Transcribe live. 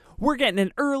We're getting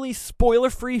an early,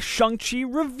 spoiler-free Shang-Chi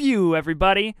review,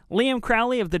 everybody. Liam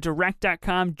Crowley of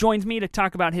TheDirect.com joins me to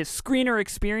talk about his screener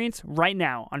experience right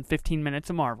now on 15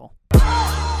 Minutes of Marvel.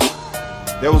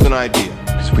 There was an idea.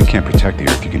 If we can't protect the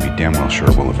Earth, you can be damn well sure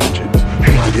we'll avenge it. I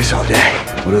can do this all day.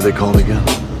 What are they called again?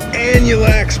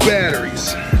 Annulax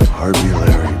batteries.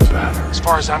 Harbulary batteries. As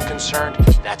far as I'm concerned,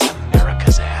 that's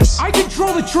America's ass. I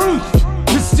control the truth!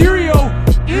 Mysterio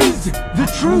is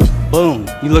the truth! Boom.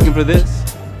 You looking for this?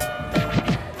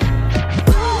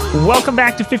 Welcome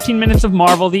back to 15 Minutes of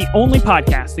Marvel, the only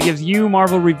podcast that gives you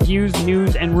Marvel reviews,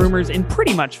 news, and rumors in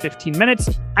pretty much 15 minutes.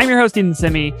 I'm your host, Ethan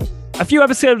Simi. A few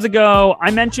episodes ago,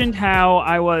 I mentioned how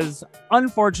I was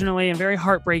unfortunately and very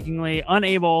heartbreakingly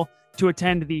unable to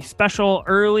attend the special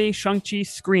early Shang-Chi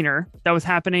screener that was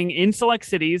happening in select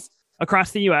cities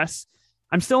across the U.S.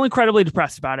 I'm still incredibly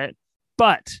depressed about it,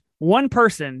 but one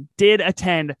person did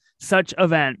attend such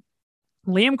event.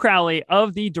 Liam Crowley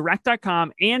of the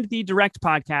Direct.com and the Direct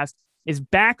podcast is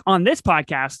back on this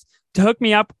podcast to hook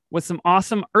me up with some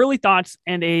awesome early thoughts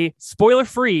and a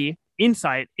spoiler-free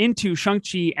insight into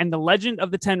Shang-Chi and the Legend of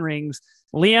the Ten Rings.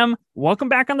 Liam, welcome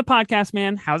back on the podcast,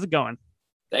 man. How's it going?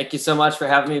 Thank you so much for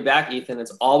having me back, Ethan.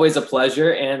 It's always a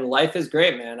pleasure, and life is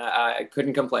great, man. I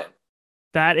couldn't complain.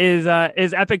 That is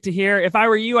epic to hear. If I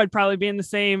were you, I'd probably be in the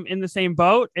same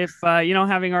boat. If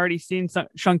having already seen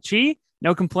Shang-Chi,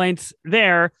 no complaints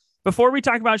there. Before we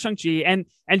talk about Shang-Chi, and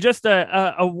just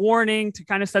a warning to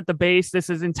kind of set the base, this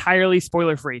is entirely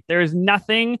spoiler-free. There is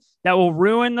nothing that will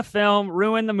ruin the film,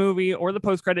 ruin the movie, or the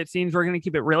post-credit scenes. We're going to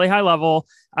keep it really high level.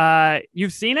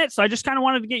 You've seen it, so I just kind of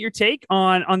wanted to get your take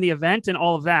on the event and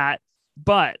all of that.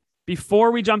 But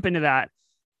before we jump into that,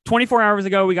 24 hours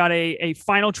ago, we got a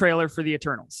final trailer for The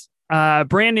Eternals.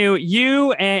 Brand new.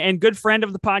 You and good friend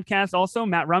of the podcast, also,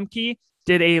 Matt Rumke,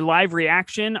 did a live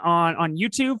reaction on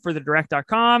YouTube for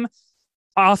TheDirect.com.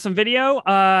 Awesome video.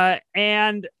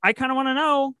 And I kind of want to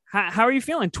know, how are you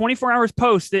feeling? 24 hours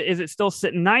post, is it still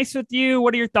sitting nice with you?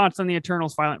 What are your thoughts on the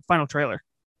Eternals final trailer?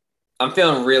 I'm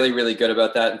feeling really, really good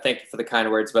about that. And thank you for the kind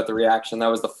words about the reaction.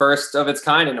 That was the first of its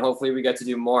kind, and hopefully we get to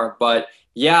do more. But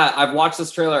yeah, I've watched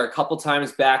this trailer a couple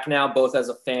times back now, both as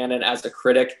a fan and as a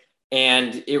critic.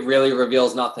 And it really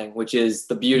reveals nothing, which is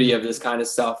the beauty of this kind of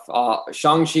stuff.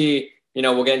 Shang-Chi,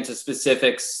 we'll get into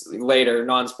specifics later,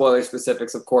 non-spoiler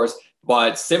specifics, of course,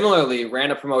 but similarly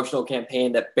ran a promotional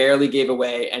campaign that barely gave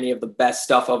away any of the best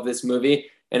stuff of this movie.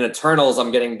 In Eternals,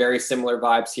 I'm getting very similar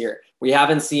vibes here. We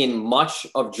haven't seen much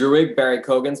of Druig, Barry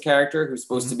Kogan's character, who's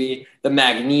supposed to be the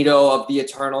Magneto of the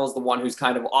Eternals, the one who's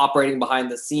kind of operating behind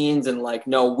the scenes and like,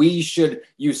 no, we should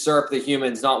usurp the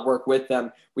humans, not work with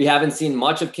them. We haven't seen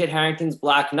much of Kit Harington's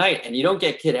Black Knight, and you don't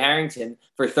get Kit Harington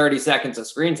for 30 seconds of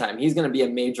screen time. He's going to be a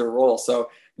major role. So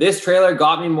this trailer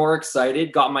got me more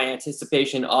excited, got my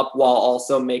anticipation up while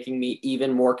also making me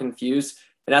even more confused.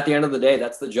 And at the end of the day,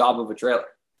 that's the job of a trailer.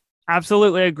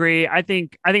 Absolutely agree. I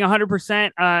think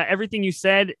 100%. Everything you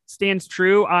said stands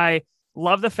true. I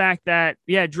love the fact that,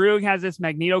 Druig has this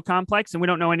Magneto complex and we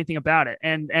don't know anything about it.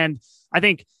 And I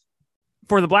think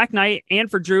for the Black Knight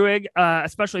and for Druig,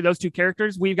 especially those two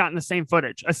characters, we've gotten the same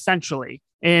footage essentially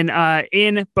in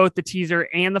both the teaser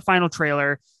and the final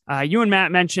trailer. You and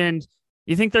Matt mentioned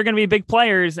you think they're going to be big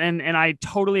players, and I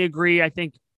totally agree. I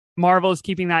think Marvel is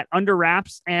keeping that under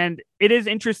wraps, and it is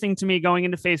interesting to me going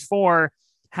into Phase 4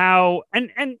 how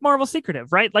and Marvel's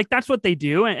secretive, right? Like that's what they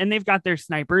do, and they've got their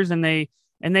snipers, and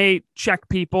they check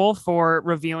people for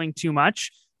revealing too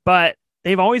much, but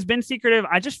they've always been secretive.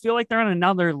 I just feel like they're on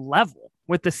another level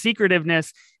with the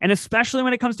secretiveness, and especially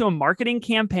when it comes to a marketing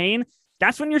campaign,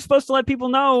 that's when you're supposed to let people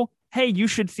know, hey, you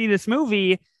should see this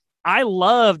movie. I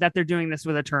love that they're doing this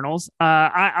with Eternals.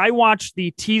 I watched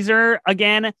the teaser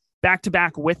again back to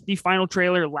back with the final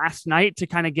trailer last night to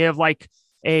kind of give like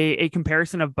a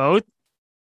comparison of both.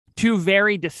 Two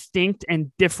very distinct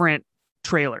and different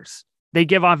trailers. They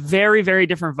give off very, very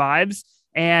different vibes.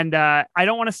 And I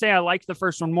don't want to say I liked the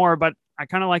first one more, but I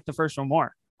kind of like the first one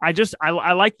more. I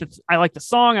like the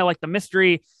song. I like the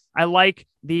mystery. I like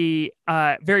the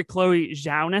very Chloe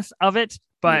Zhao-ness of it,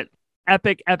 but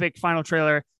epic final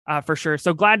trailer for sure.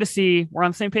 So glad to see we're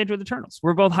on the same page with Eternals.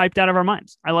 We're both hyped out of our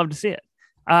minds. I love to see it.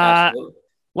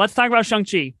 Let's talk about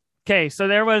Shang-Chi. Okay, so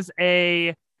there was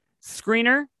a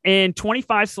screener in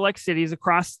 25 select cities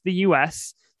across the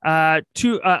U.S.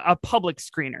 To a public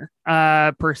screener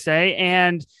per se,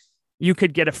 and you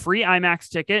could get a free IMAX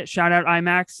ticket. Shout out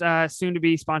IMAX, soon to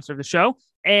be sponsor of the show,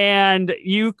 and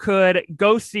you could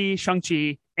go see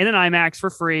Shang-Chi in an IMAX for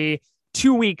free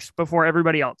 2 weeks before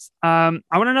everybody else. I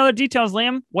want to know the details,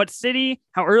 Liam. What city?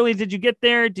 How early did you get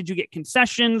there? Did you get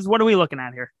concessions? What are we looking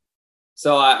at here?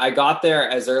 So I got there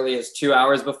as early as 2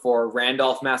 hours before,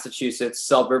 Randolph, Massachusetts,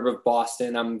 suburb of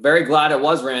Boston. I'm very glad it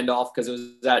was Randolph because it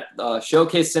was at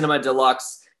Showcase Cinema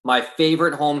Deluxe, my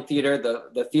favorite home theater,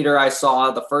 the theater I saw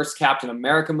the first Captain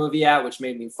America movie at, which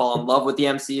made me fall in love with the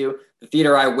MCU, the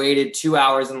theater I waited 2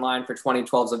 hours in line for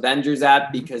 2012's Avengers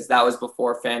at because that was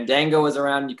before Fandango was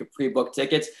around. You could pre-book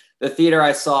tickets. The theater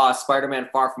I saw Spider-Man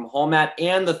Far From Home at,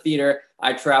 and the theater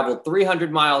I traveled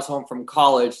 300 miles home from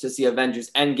college to see Avengers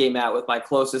Endgame at with my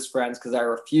closest friends because I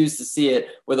refused to see it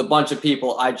with a bunch of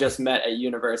people I just met at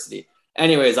university.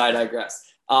 Anyways, I digress.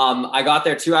 I got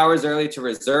there 2 hours early to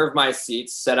reserve my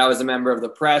seats, said I was a member of the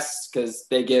press because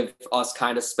they give us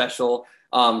kind of special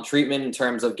treatment in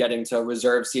terms of getting to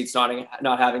reserve seats,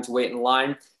 not having to wait in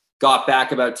line. Got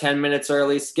back about 10 minutes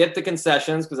early, skipped the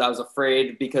concessions because I was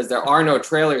afraid because there are no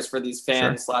trailers for these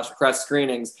fan/press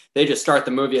screenings. They just start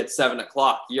the movie at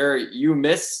 7:00. You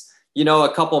miss, a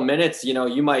couple minutes,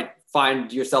 you might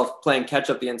find yourself playing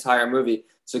catch up the entire movie.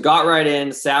 So got right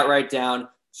in, sat right down,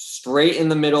 straight in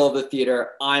the middle of the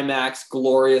theater, IMAX,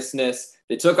 gloriousness.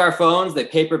 They took our phones, they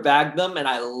paper bagged them, and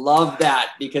I love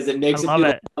that because it makes it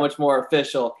feel so much more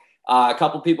official. A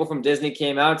couple people from Disney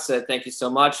came out, said thank you so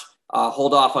much.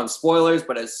 Hold off on spoilers,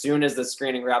 but as soon as the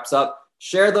screening wraps up,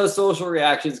 share those social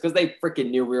reactions because they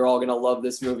freaking knew we were all going to love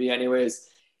this movie anyways.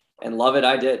 And love it,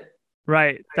 I did.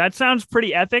 Right. That sounds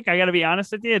pretty epic. I got to be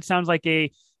honest with you. It sounds like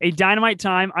a dynamite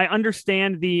time. I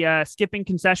understand the skipping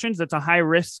concessions. That's a high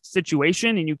risk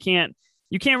situation, and you can't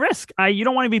risk. You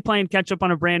don't want to be playing catch up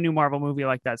on a brand new Marvel movie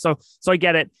like that. So I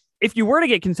get it. If you were to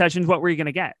get concessions, what were you going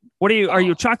to get? Are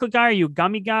you a chocolate guy? Are you a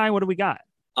gummy guy? What do we got?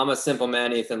 I'm a simple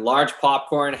man, Ethan. Large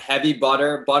popcorn, heavy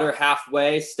butter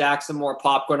halfway, stack some more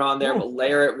popcorn on there, but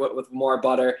layer it with more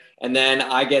butter. And then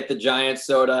I get the giant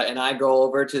soda and I go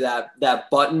over to that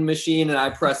button machine and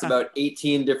I press about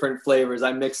 18 different flavors.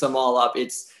 I mix them all up.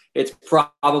 It's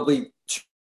probably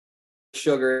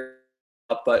sugar,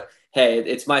 but hey,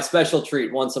 it's my special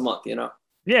treat once a month,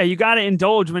 Yeah, you got to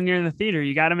indulge when you're in the theater.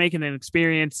 You got to make it an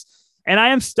experience. And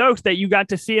I am stoked that you got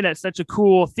to see it at such a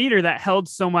cool theater that held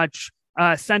so much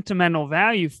sentimental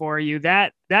value for you.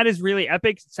 That is really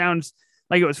epic. It sounds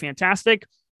like it was fantastic.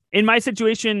 In my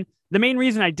situation, the main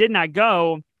reason I did not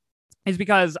go is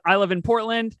because I live in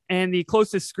Portland and the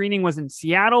closest screening was in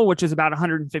Seattle, which is about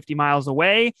 150 miles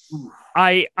away.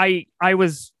 I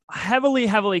was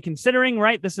heavily considering,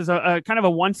 right? This is a kind of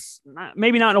a once,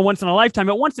 maybe not a once in a lifetime,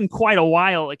 but once in quite a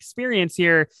while experience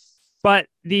here. But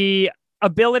the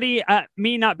ability,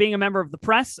 me not being a member of the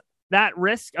press, that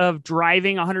risk of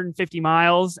driving 150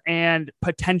 miles and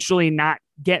potentially not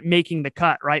making the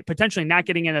cut, right? Potentially not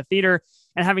getting in a theater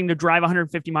and having to drive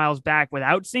 150 miles back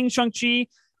without seeing Shang-Chi,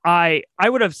 I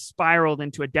would have spiraled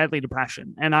into a deadly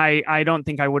depression. And I don't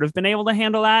think I would have been able to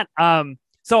handle that.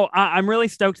 So I'm really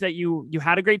stoked that you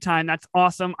had a great time. That's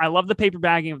awesome. I love the paper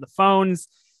bagging of the phones.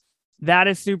 That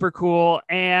is super cool.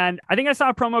 And I think I saw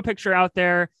a promo picture out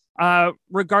there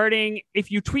regarding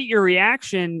if you tweet your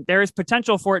reaction, there is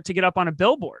potential for it to get up on a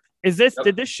billboard.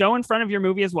 Did this show in front of your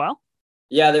movie as well?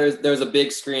 Yeah, there's a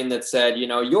big screen that said,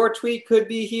 your tweet could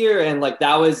be here. And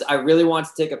I really want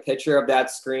to take a picture of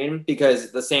that screen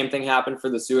because the same thing happened for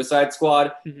the Suicide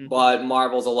Squad, but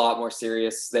Marvel's a lot more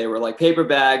serious. They were like paper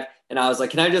bag. And I was like,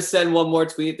 can I just send one more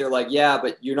tweet? They're like, yeah,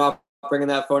 but you're not bringing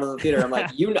that phone in the theater. I'm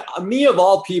like, me of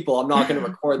all people, I'm not going to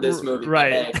record this movie.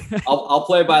 Right. Hey, I'll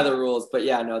play by the rules. But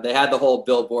yeah, no, they had the whole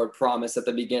billboard promise at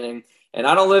the beginning. And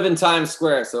I don't live in Times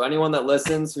Square. So anyone that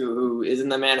listens who is in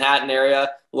the Manhattan area,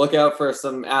 look out for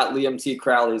some at Liam T.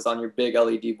 Crowleys on your big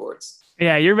LED boards.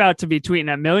 Yeah, you're about to be tweeting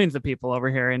at millions of people over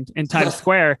here in Times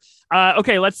Square.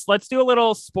 Okay, let's do a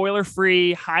little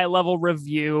spoiler-free, high-level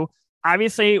review.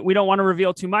 Obviously, we don't want to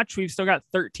reveal too much. We've still got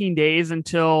 13 days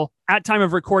until, at time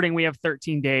of recording, we have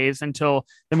 13 days until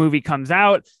the movie comes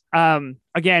out.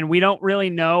 Again, we don't really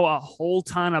know a whole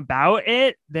ton about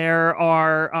it. There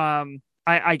are,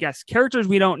 I guess, characters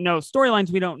we don't know, storylines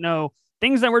we don't know,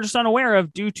 things that we're just unaware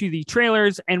of due to the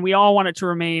trailers, and we all want it to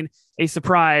remain a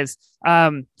surprise.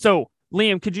 So,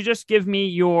 Liam, could you just give me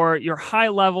your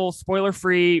high-level,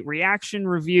 spoiler-free reaction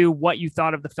review, what you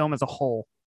thought of the film as a whole?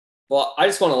 Well, I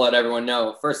just want to let everyone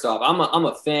know, first off, I'm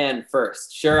a fan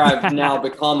first. Sure, I've now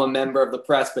become a member of the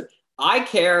press, but I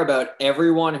care about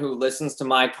everyone who listens to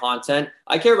my content.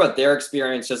 I care about their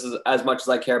experience just as much as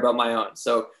I care about my own.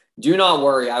 So do not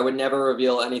worry. I would never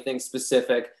reveal anything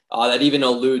specific that even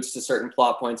alludes to certain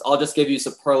plot points. I'll just give you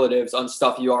superlatives on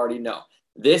stuff you already know.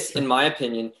 This, in my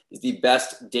opinion, is the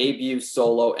best debut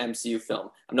solo MCU film.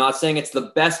 I'm not saying it's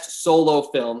the best solo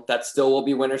film. That still will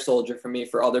be Winter Soldier for me.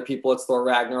 For other people, it's Thor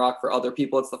Ragnarok. For other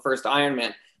people, it's the first Iron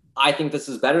Man. I think this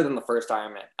is better than the first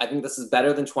Iron Man. I think this is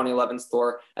better than 2011's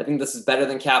Thor. I think this is better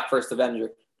than Cap First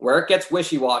Avenger. Where it gets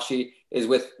wishy-washy is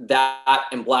with that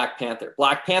and Black Panther.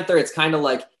 Black Panther, it's kind of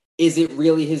like, is it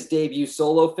really his debut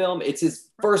solo film? It's his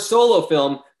first solo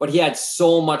film, but he had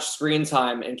so much screen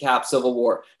time in Cap Civil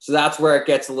War. So that's where it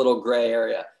gets a little gray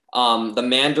area. The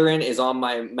Mandarin is on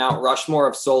my Mount Rushmore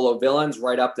of solo villains,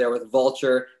 right up there with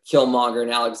Vulture, Killmonger,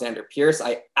 and Alexander Pierce.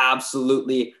 I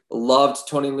absolutely loved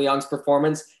Tony Leung's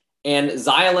performance, and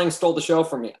Xia Ling stole the show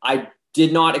for me. I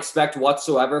did not expect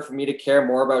whatsoever for me to care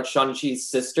more about Shang-Chi's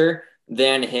sister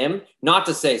than him. Not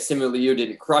to say Simu Liu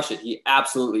didn't crush it. He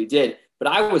absolutely did. But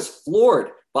I was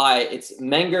floored by it's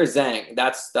Menger Zhang.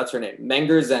 That's her name,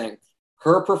 Menger Zhang.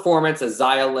 Her performance as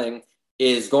Xia Ling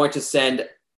is going to send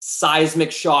seismic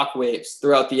shockwaves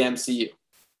throughout the MCU.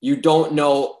 You don't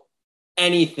know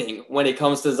anything when it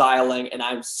comes to Xia Ling, and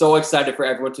I'm so excited for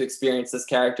everyone to experience this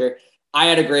character. I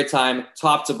had a great time,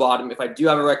 top to bottom. If I do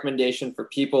have a recommendation for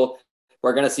people who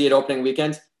are going to see it opening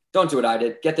weekend, don't do what I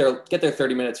did. Get there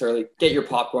 30 minutes early. Get your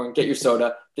popcorn. Get your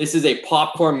soda. This is a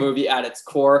popcorn movie at its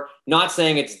core. Not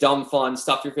saying it's dumb fun,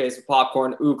 stuff your face with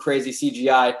popcorn, ooh, crazy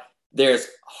CGI. There's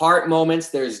heart moments.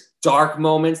 There's dark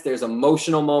moments. There's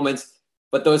emotional moments.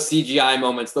 But those CGI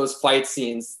moments, those fight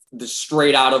scenes, they're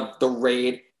straight out of the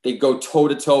Raid. They go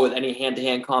toe-to-toe with any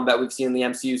hand-to-hand combat we've seen in the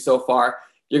MCU so far.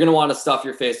 You're going to want to stuff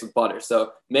your face with butter.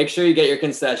 So make sure you get your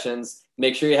concessions.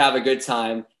 Make sure you have a good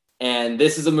time. And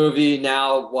this is a movie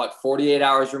now, 48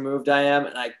 hours removed I am,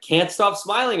 and I can't stop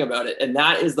smiling about it. And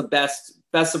that is the best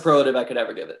superlative I could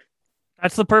ever give it.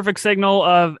 That's the perfect signal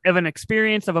of an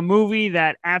experience, of a movie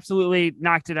that absolutely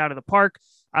knocked it out of the park.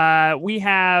 We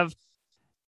have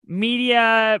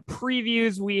media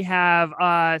previews. We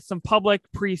have some public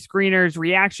pre-screeners,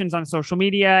 reactions on social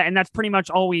media, and that's pretty much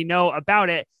all we know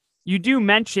about it. You do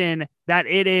mention that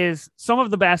it is some of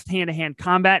the best hand-to-hand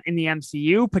combat in the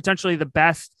MCU, potentially the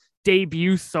best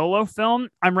debut solo film.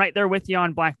 I'm right there with you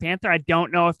on Black Panther. I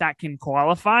don't know if that can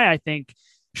qualify. I think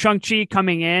Shang-Chi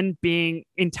coming in being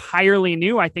entirely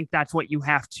new, I think that's what you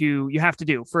have to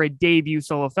do for a debut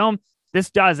solo film. This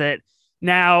does it.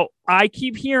 Now, I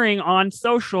keep hearing on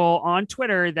social, on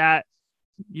Twitter, that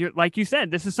like you said,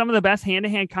 this is some of the best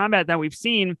hand-to-hand combat that we've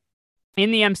seen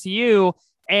in the MCU,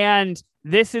 and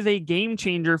this is a game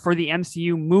changer for the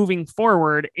MCU moving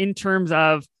forward in terms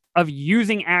of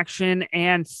using action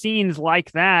and scenes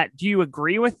like that. Do you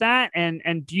agree with that?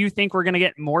 And do you think we're going to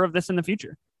get more of this in the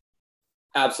future?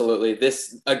 Absolutely.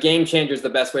 A game changer is the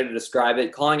best way to describe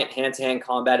it. Calling it hand-to-hand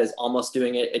combat is almost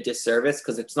doing it a disservice,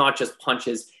 because it's not just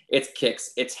punches, it's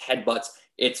kicks, it's headbutts,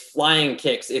 it's flying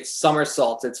kicks, it's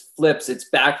somersaults, it's flips, it's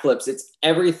backflips, it's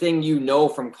everything you know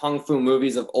from Kung Fu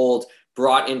movies of old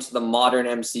brought into the modern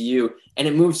MCU. And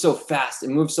it moves so fast, it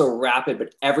moves so rapid,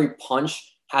 but every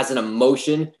punch has an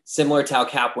emotion similar to how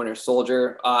Cap Winter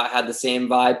Soldier had the same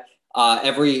vibe.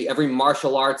 Every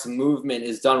martial arts movement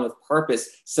is done with purpose,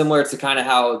 similar to kind of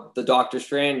how the Doctor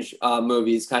Strange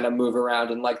movies kind of move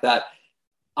around and like that.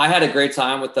 I had a great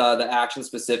time with the action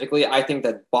specifically. I think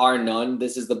that bar none,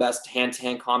 this is the best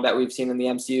hand-to-hand combat we've seen in the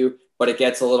MCU, but it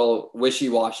gets a little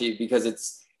wishy-washy because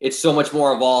it's so much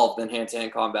more evolved than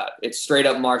hand-to-hand combat. It's straight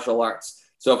up martial arts.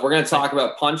 So if we're going to talk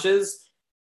about punches,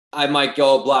 I might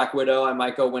go Black Widow, I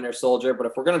might go Winter Soldier, but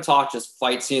if we're going to talk just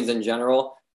fight scenes in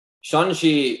general,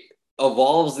 Shang-Chi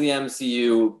evolves the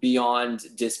MCU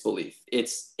beyond disbelief.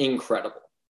 It's incredible.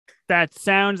 That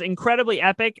sounds incredibly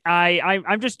epic.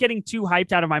 I'm just getting too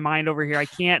hyped out of my mind over here. I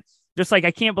can't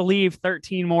believe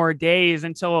 13 more days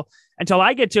until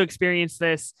I get to experience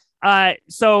this.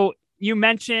 So you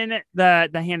mentioned the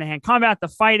hand-to-hand combat, the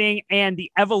fighting, and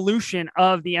the evolution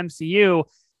of the MCU.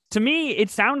 To me, it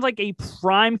sounds like a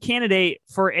prime candidate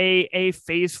for a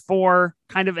phase 4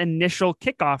 kind of initial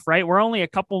kickoff, right? We're only a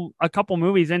couple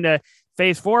movies into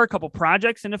phase 4, a couple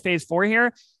projects into phase 4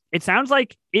 here. It sounds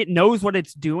like it knows what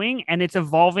it's doing and it's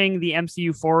evolving the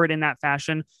MCU forward in that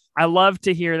fashion. I love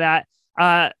to hear that.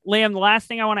 Liam, the last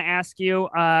thing I want to ask you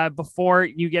before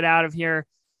you get out of here,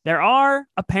 there are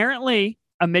apparently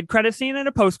a mid-credit scene and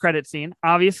a post-credit scene.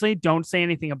 Obviously, don't say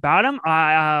anything about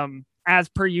them. As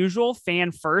per usual,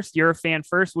 fan first. You're a fan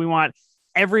first. We want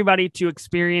everybody to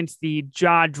experience the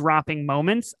jaw-dropping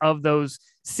moments of those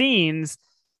scenes,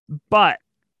 but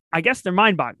I guess they're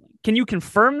mind-boggling. Can you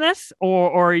confirm this,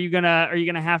 or are you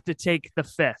gonna have to take the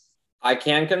fifth? I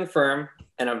can confirm,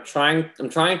 and I'm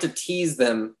trying to tease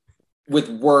them with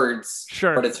words,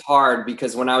 sure, but it's hard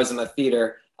because when I was in the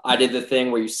theater, I did the thing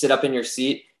where you sit up in your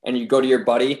seat and you go to your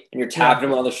buddy and you're tapping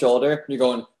him on the shoulder and you're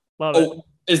going, "Oh,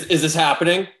 is this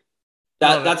happening?"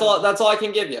 That's all I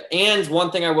can give you. And one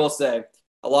thing I will say,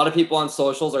 a lot of people on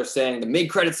socials are saying the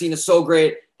mid-credit scene is so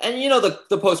great And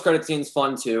the post-credit scene is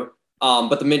fun too.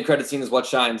 But the mid-credit scene is what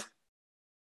shined.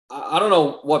 I don't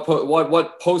know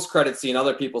what post-credit scene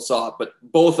other people saw, but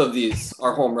both of these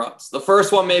are home runs. The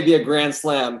first one may be a grand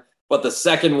slam, but the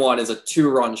second one is a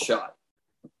 2-run shot.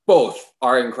 Both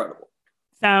are incredible.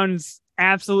 Sounds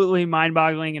absolutely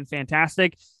mind-boggling and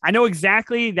fantastic. I know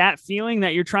exactly that feeling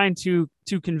that you're trying to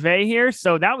convey here.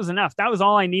 So that was enough. That was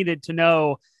all I needed to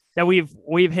know that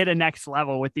we've hit a next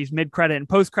level with these mid-credit and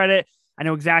post-credit. I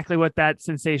know exactly what that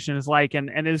sensation is like, and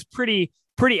it is pretty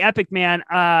epic, man.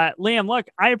 Liam, look,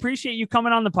 I appreciate you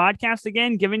coming on the podcast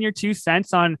again, giving your 2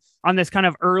 cents on this kind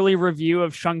of early review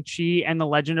of Shang-Chi and the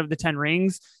Legend of the Ten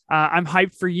Rings. I'm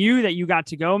hyped for you that you got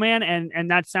to go, man.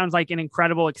 And that sounds like an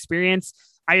incredible experience.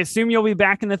 I assume you'll be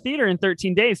back in the theater in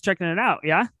 13 days checking it out.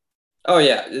 Yeah. Oh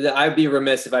yeah. I'd be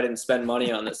remiss if I didn't spend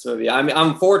money on this movie.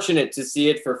 I'm fortunate to see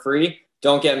it for free.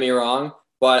 Don't get me wrong,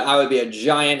 but I would be a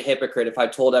giant hypocrite if I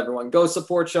told everyone, go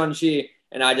support Shang-Chi,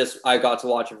 and I got to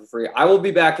watch it for free. I will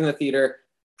be back in the theater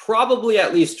probably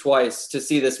at least twice to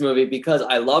see this movie because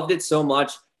I loved it so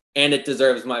much and it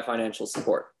deserves my financial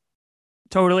support.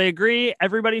 Totally agree.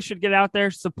 Everybody should get out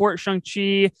there, support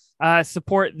Shang-Chi,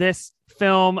 support this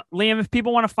film. Liam, if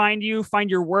people want to find you, find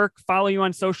your work, follow you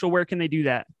on social, where can they do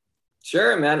that?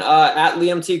 Sure, man. At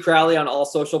Liam T. Crowley on all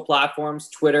social platforms,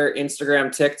 Twitter,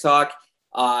 Instagram, TikTok.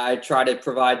 I try to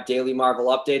provide daily Marvel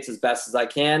updates as best as I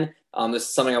can. This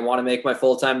is something I want to make my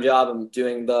full-time job. I'm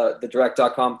doing the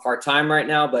direct.com part-time right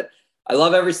now, but I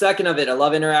love every second of it. I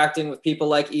love interacting with people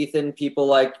like Ethan, people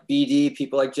like BD,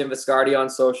 people like Jim Viscardi on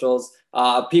socials,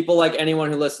 people like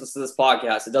anyone who listens to this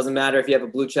podcast. It doesn't matter if you have a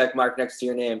blue check mark next to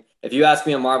your name. If you ask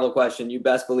me a Marvel question, you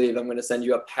best believe I'm going to send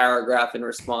you a paragraph in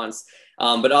response.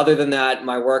 But other than that,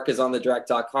 my work is on the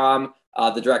direct.com,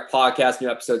 the direct podcast, new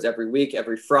episodes every week,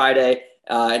 every Friday.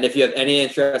 And if you have any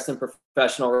interest in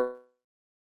professional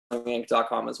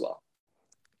inc.com as well.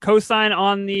 Co-sign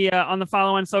on the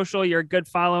follow on social. You're a good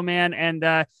follow, man.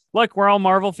 And look, we're all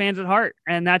Marvel fans at heart,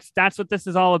 and that's what this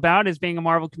is all about, is being a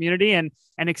Marvel community and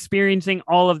experiencing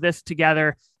all of this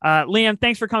together. Liam,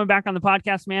 thanks for coming back on the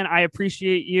podcast, man. I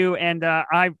appreciate you, and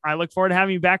I look forward to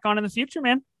having you back on in the future,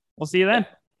 man. We'll see you then.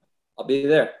 Yeah, I'll be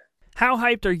there. How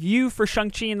hyped are you for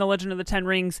Shang-Chi and the Legend of the Ten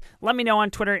Rings? Let me know on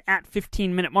Twitter at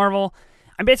 15Minute Marvel.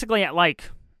 I'm basically at like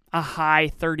a high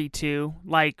 32,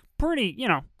 like pretty,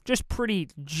 just pretty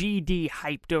GD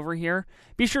hyped over here.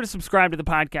 Be sure to subscribe to the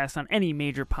podcast on any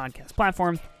major podcast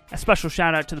platform. A special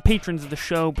shout out to the patrons of the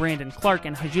show, Brandon Clark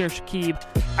and Hajir Shakib.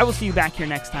 I will see you back here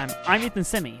next time. I'm Ethan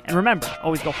Simi, and remember,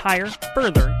 always go higher,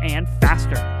 further, and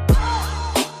faster.